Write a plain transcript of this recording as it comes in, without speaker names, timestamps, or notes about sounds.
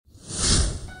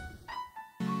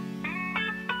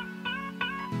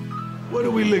What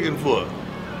are we looking for?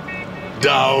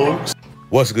 Dogs.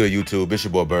 What's good, YouTube? It's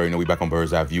your boy Bird. You know, we back on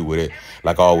Bird's Eye View with it.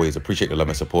 Like always, appreciate the love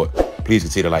and support. Please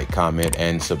continue to like, comment,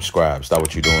 and subscribe. Stop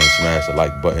what you're doing. Smash the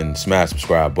like button, smash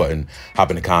subscribe button, hop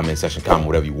in the comment section, comment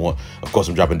whatever you want. Of course,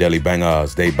 I'm dropping daily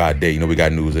bangers day by day. You know, we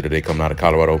got news of the day coming out of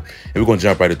Colorado. And we're going to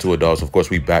jump right into it, dog. So, of course,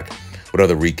 we back with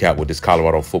another recap with this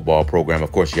Colorado football program.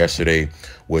 Of course, yesterday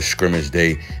was Scrimmage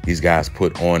Day. These guys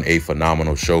put on a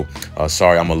phenomenal show.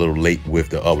 Sorry, I'm a little late with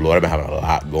the upload. I've been having a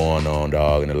lot going on,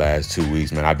 dog, in the last 2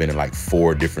 weeks, man. I've been in like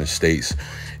 4 different states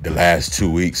the last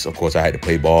 2 weeks. Of course, I had to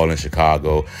play ball in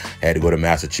Chicago. I had to go to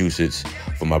Massachusetts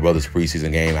for my brother's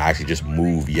preseason game. I actually just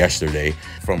moved yesterday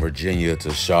from Virginia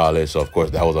to Charlotte. So, of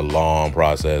course, that was a long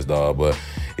process, dog. But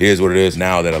it is what it is.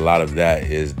 Now that a lot of that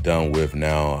is done with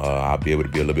now, I'll be able to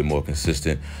be a little bit more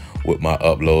consistent with my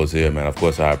uploads here, man. Of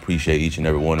course, I appreciate each and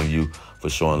every one of you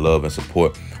for showing love and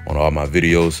support on all my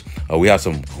videos. We have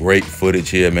some great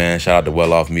footage here, man. Shout out to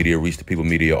Well Off Media, Reach the People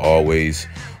Media always,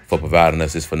 for providing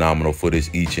us this phenomenal footage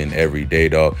each and every day,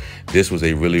 dog. This was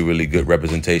a really, really good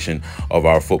representation of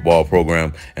our football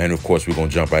program. And of course, we're gonna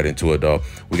jump right into it, dog.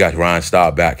 We got Ryan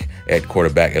Staub back at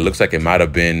quarterback. It looks like it might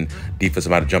have been defense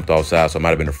might have jumped offside, so it might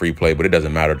have been a free play, but it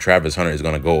doesn't matter. Travis Hunter is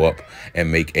gonna go up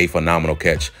and make a phenomenal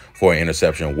catch for an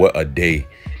interception. What a day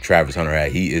Travis Hunter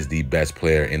had. He is the best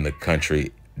player in the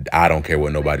country. I don't care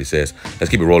what nobody says. Let's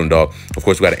keep it rolling, dog. Of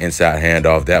course, we got an inside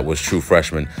handoff. That was true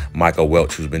freshman Michael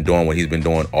Welch, who's been doing what he's been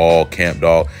doing all camp,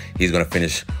 dog. He's going to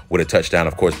finish with a touchdown.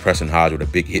 Of course, Preston Hodge with a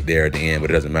big hit there at the end, but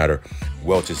it doesn't matter.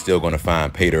 Welch is still going to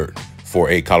find pay dirt for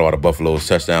a Colorado Buffaloes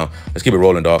touchdown. Let's keep it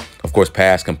rolling, dog. Of course,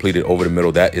 pass completed over the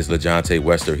middle. That is LeJontay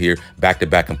Wester here.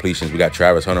 Back-to-back completions. We got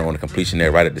Travis Hunter on the completion there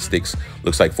right at the sticks.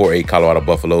 Looks like for a Colorado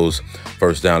Buffaloes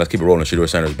first down. Let's keep it rolling. Shedeur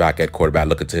Sanders back at quarterback.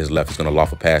 Looking to his left. He's going to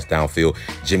loft a pass downfield.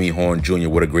 Jimmy Horn Jr.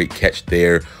 with a great catch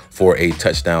there for a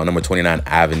touchdown. Number 29,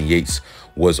 Ivan Yates,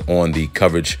 was on the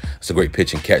coverage. It's a great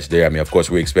pitch and catch there. I mean, of course,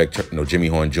 we expect Jimmy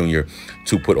Horn Jr.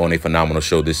 to put on a phenomenal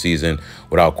show this season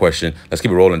without question. Let's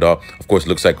keep it rolling, dog. Of course, it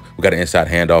looks like we got an inside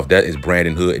handoff. That is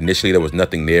Brandon Hood. Initially, there was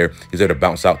nothing there. He's able to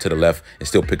bounce out to the left and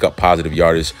still pick up positive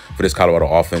yardage for this Colorado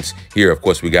offense. Here, of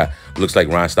course, we got, looks like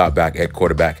Ryan Staub back at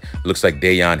quarterback. Looks like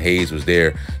Dayon Hayes was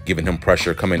there, giving him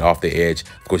pressure coming off the edge.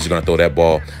 Of course, he's going to throw that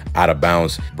ball out of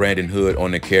bounds. Brandon Hood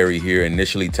on the carry here,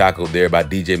 initially tackled there by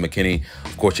DJ McKinney.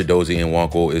 Of course, Chidozie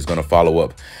Nwankwo is going to follow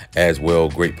up as well.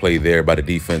 Great play there by the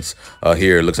defense.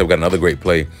 Here, it looks like we got another great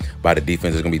play by the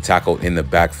defense. It's going to be tackled in the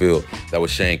backfield. That was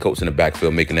Shane Coates in the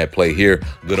backfield making that play here.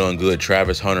 Good on good.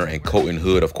 Travis Hunter and Colton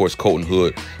Hood. Of course, Colton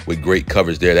Hood with great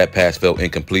coverage there. That pass fell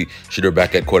incomplete. Shedeur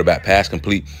back at quarterback. Pass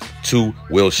complete to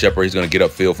Will Shepard. He's going to get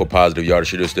upfield for positive yards.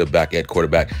 Shedeur still back at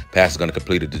quarterback. Pass is going to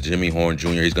complete it to Jimmy Horn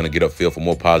Jr. He's going to get upfield for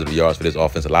more positive yards for this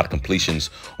offense. A lot of completions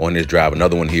on this drive.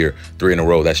 Another one here, 3 in a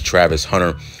row. That's Travis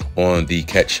Hunter on the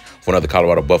catch for another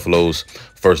Colorado Buffaloes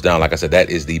first down. Like I said, that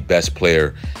is the best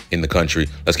player in the country.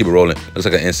 Let's keep it rolling. Looks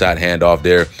like an inside handoff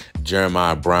there.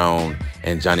 Jeremiah Brown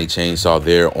and Johnny Chainsaw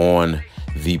there on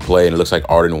the play, and it looks like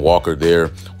Arden Walker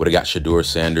there would have got Shedeur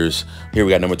Sanders. Here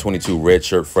we got number 22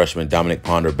 redshirt freshman Dominic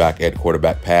Ponder back at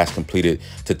quarterback. Pass completed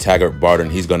to Taggart Barton.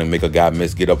 He's going to make a guy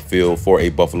miss, get upfield for a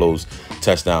Buffaloes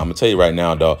touchdown. I'm going to tell you right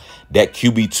now, dog, that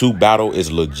QB2 battle is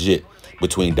legit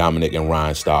between Dominic and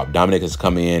Ryan Staub. Dominic has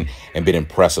come in and been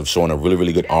impressive, showing a really,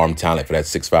 really good arm talent for that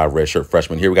 6'5" redshirt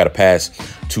freshman. Here we got a pass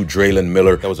to Draylon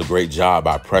Miller. That was a great job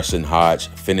by Preston Hodge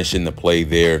finishing the play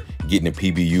there, getting a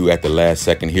PBU at the last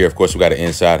second. Here, of course, we got an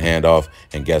inside handoff,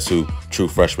 and guess who? True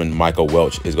freshman Michael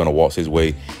Welch is going to waltz his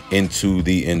way into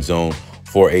the end zone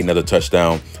for another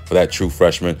touchdown for that true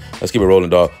freshman. Let's keep it rolling,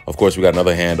 dog. Of course, we got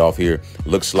another handoff here.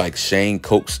 Looks like Shane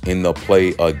Coates in the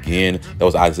play again. That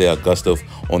was Isaiah Gustav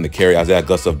on the carry. Isaiah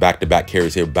Gustav back-to-back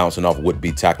carries here, bouncing off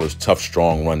would-be tacklers. Tough,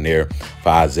 strong run there for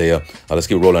Isaiah. Let's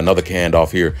keep it rolling. Another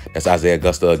handoff here. That's Isaiah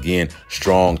Gustav again.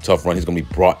 Strong, tough run. He's going to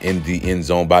be brought in the end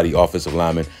zone by the offensive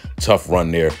lineman. Tough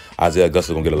run there. Isaiah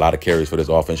Gustav going to get a lot of carries for this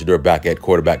offense. Shedeur back at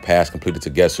quarterback. Pass completed to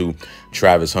guess who?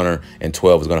 Travis Hunter, and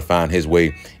 12 is going to find his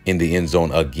way in the end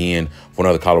zone again for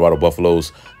another Colorado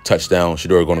Buffaloes touchdown.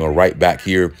 Shedeur going to go right back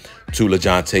here to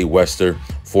LeJontay Wester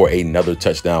for another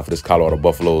touchdown for this Colorado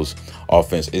Buffaloes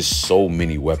offense. It's so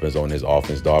many weapons on this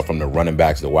offense, dog, from the running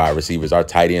backs to the wide receivers. Our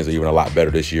tight ends are even a lot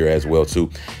better this year as well, too.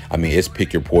 I mean, it's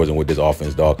pick your poison with this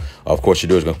offense, dog. Of course,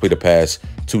 Shedeur is going to complete a pass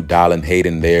to Dylan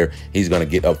Hayden there. He's going to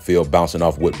get upfield, bouncing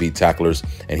off would-be tacklers,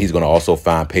 and he's going to also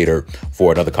find pay dirt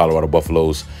for another Colorado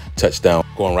Buffaloes touchdown.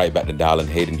 Of Going right back to Dylan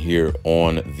Hayden here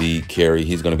on the carry.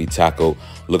 He's going to be tackled.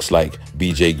 Looks like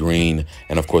BJ Green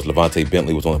and, of course, Levante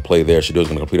Bentley was on the play there. Shedeur's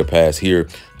going to complete a pass here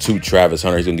to Travis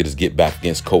Hunter. He's going to get his get back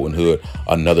against Colton Hood.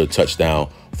 Another touchdown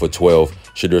for 12.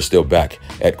 Shedeur still back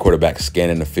at quarterback,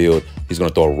 scanning the field. He's going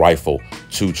to throw a rifle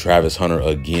to Travis Hunter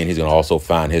again. He's going to also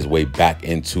find his way back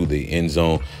into the end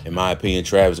zone. In my opinion,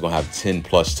 Travis is going to have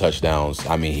 10+ touchdowns.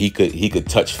 I mean, he could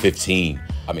touch 15.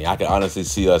 I mean, I can honestly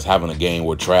see us having a game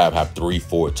where Trav have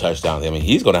 3-4 touchdowns. I mean,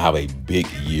 he's going to have a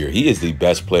big year. He is the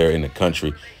best player in the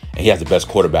country, and he has the best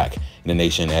quarterback in the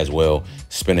nation as well,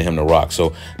 spinning him the rock.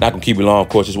 So not going to keep you long. Of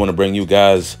course, just want to bring you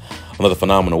guys another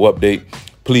phenomenal update.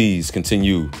 Please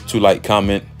continue to like,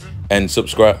 comment, and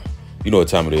subscribe. You know what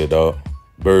time it is, dog.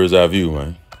 Bird's eye view,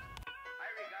 man.